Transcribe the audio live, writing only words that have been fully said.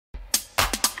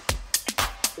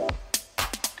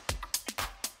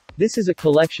This is a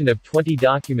collection of 20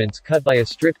 documents cut by a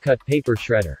strip-cut paper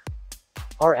shredder.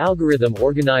 Our algorithm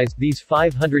organized these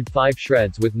 505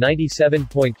 shreds with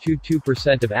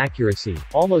 97.22% of accuracy,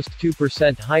 almost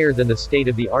 2% higher than the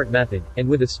state-of-the-art method, and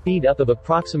with a speed-up of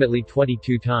approximately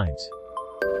 22 times.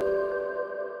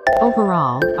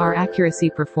 Overall, our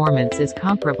accuracy performance is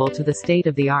comparable to the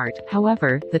state-of-the-art.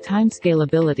 However, the time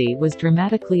scalability was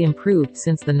dramatically improved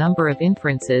since the number of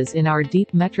inferences in our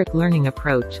deep metric learning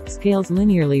approach scales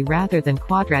linearly rather than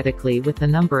quadratically with the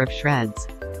number of shreds.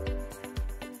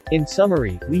 In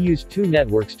summary, we use two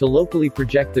networks to locally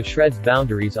project the shred's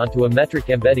boundaries onto a metric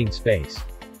embedding space.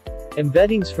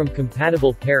 Embeddings from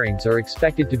compatible pairings are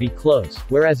expected to be close,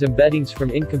 whereas embeddings from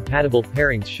incompatible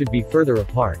pairings should be further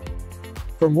apart.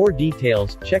 For more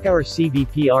details, check our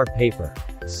CVPR paper.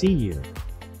 See you.